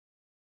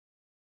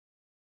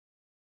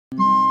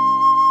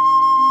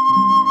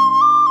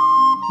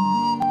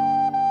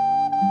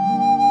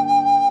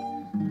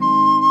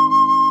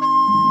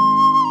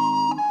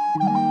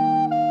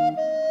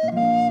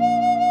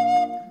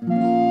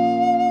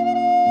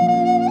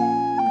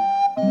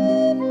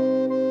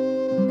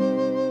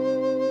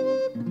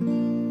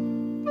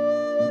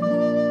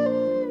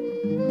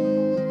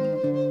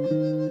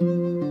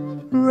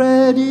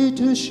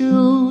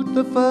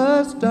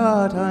first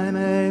dart I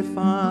may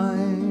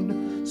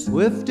find,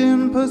 swift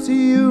in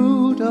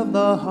pursuit of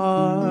the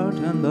heart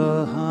and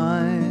the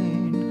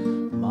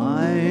hind.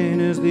 Mine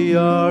is the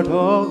art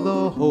of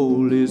the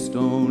holy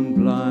stone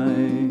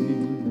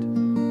blind.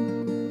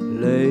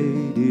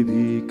 Lady,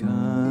 be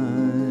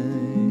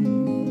kind.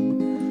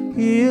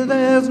 Here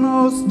there's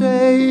no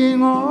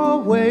staying or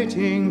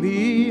waiting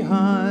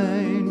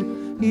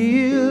behind.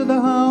 Hear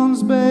the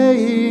hounds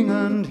baying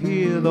and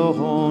hear the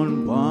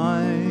horn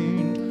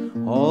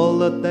wind. All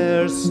that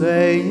they're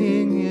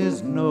saying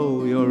is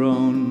know your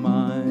own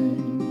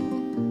mind.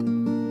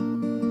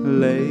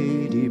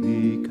 Lady,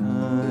 be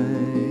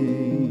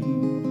kind.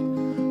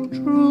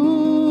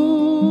 Truly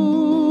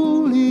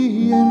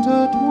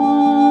intertwined,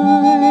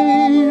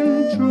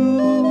 truly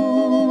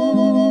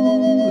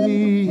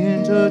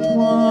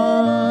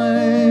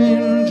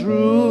intertwined,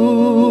 truly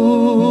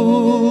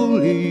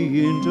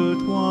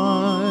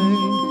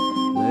intertwined.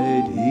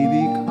 Lady,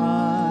 be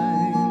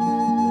kind,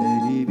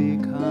 lady, be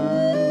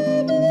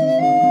kind.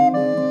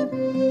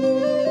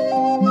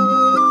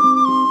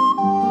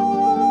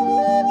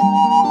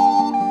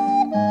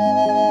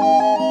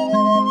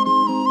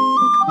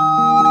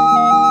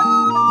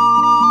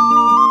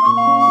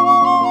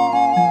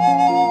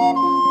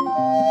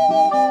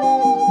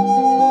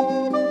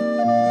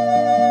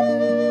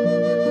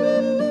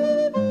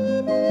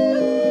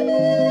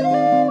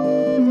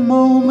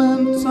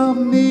 Moments of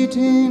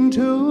meeting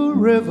two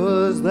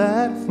rivers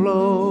that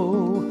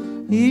flow,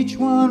 each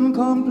one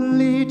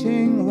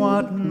completing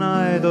what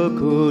neither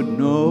could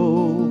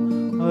know.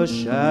 A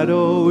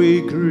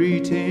shadowy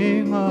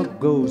greeting, a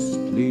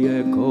ghostly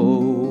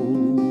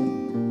echo.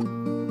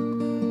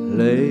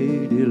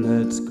 Lady,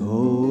 let's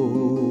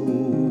go.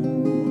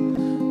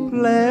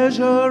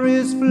 Pleasure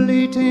is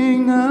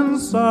fleeting and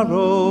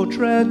sorrow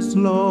treads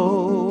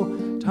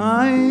slow.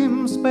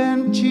 Time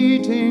spent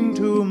cheating,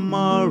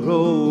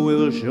 tomorrow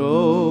will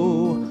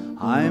show.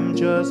 I'm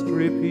just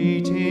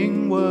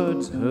repeating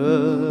words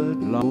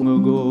heard long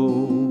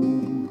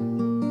ago.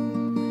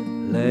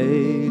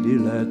 Lady,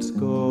 let's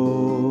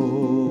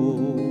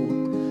go.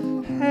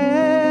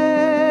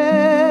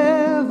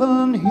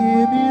 Heaven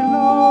here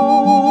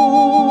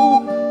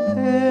below,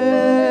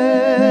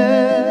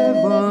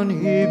 heaven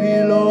here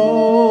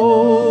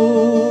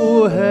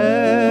below,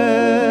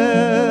 heaven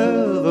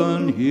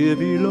here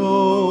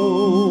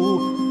below.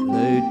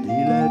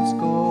 Lady, let's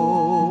go.